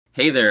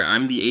Hey there,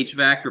 I'm the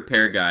HVAC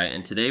repair guy,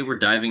 and today we're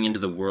diving into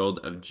the world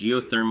of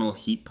geothermal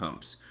heat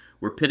pumps.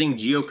 We're pitting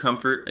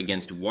GeoComfort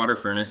against Water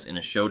Furnace in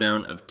a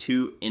showdown of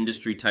two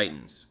industry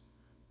titans.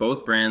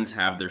 Both brands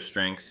have their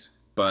strengths,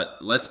 but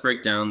let's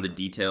break down the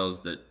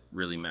details that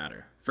really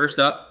matter. First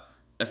up,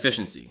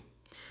 efficiency.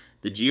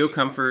 The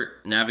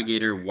GeoComfort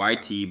Navigator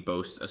YT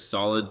boasts a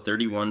solid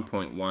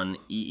 31.1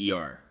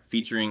 EER,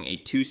 featuring a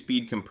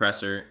 2-speed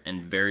compressor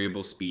and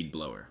variable speed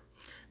blower.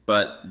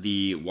 But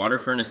the Water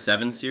Furnace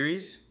 7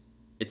 series?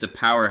 It's a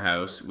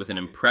powerhouse with an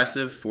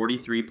impressive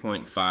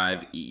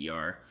 43.5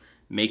 EER,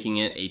 making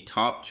it a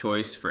top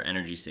choice for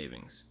energy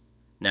savings.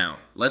 Now,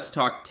 let's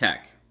talk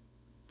tech.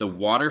 The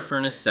Water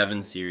Furnace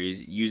 7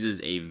 series uses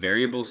a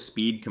variable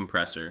speed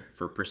compressor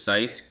for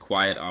precise,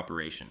 quiet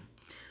operation,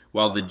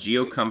 while the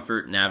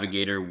GeoComfort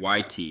Navigator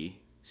YT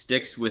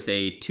sticks with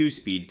a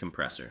 2-speed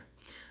compressor.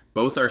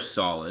 Both are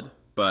solid,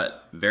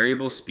 but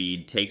variable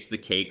speed takes the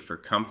cake for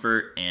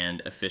comfort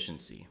and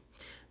efficiency.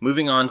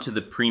 Moving on to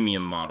the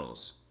premium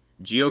models.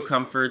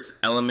 GeoComfort's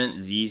Element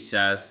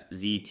ZSAS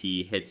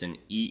ZT hits an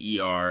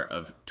EER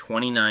of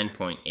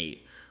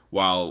 29.8,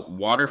 while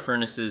Water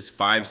Furnace's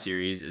 5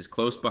 series is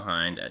close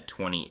behind at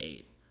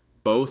 28.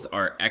 Both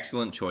are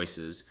excellent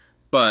choices,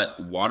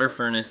 but Water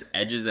Furnace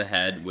edges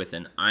ahead with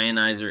an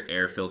ionizer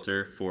air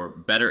filter for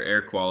better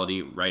air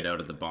quality right out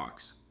of the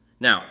box.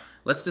 Now,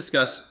 let's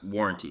discuss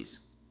warranties.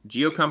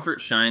 GeoComfort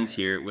shines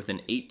here with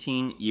an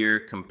 18-year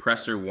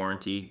compressor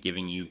warranty,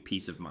 giving you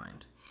peace of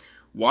mind.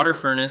 Water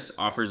Furnace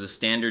offers a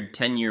standard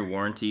 10-year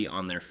warranty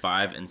on their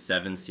 5 and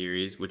 7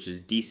 series, which is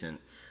decent,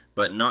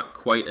 but not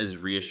quite as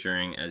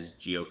reassuring as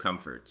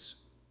GeoComfort's.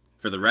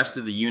 For the rest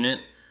of the unit,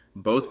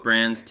 both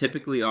brands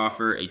typically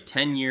offer a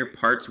 10-year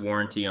parts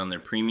warranty on their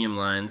premium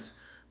lines,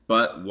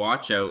 but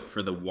watch out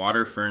for the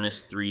Water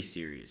Furnace 3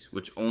 series,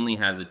 which only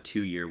has a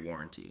 2-year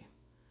warranty.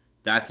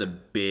 That's a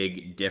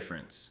big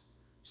difference.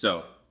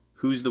 So,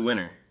 who's the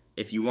winner?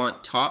 If you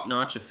want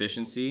top-notch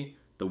efficiency,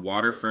 the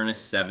Water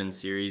Furnace 7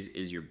 series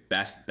is your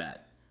best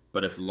bet.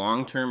 But if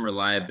long-term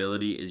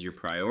reliability is your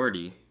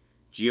priority,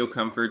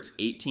 GeoComfort's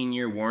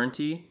 18-year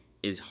warranty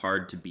is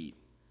hard to beat.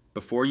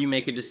 Before you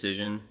make a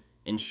decision,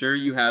 ensure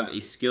you have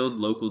a skilled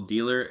local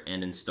dealer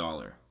and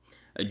installer.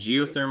 A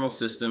geothermal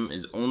system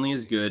is only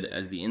as good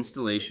as the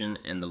installation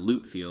and the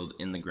loop field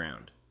in the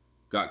ground.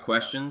 Got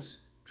questions?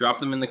 Drop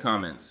them in the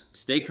comments.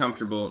 Stay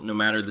comfortable no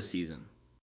matter the season.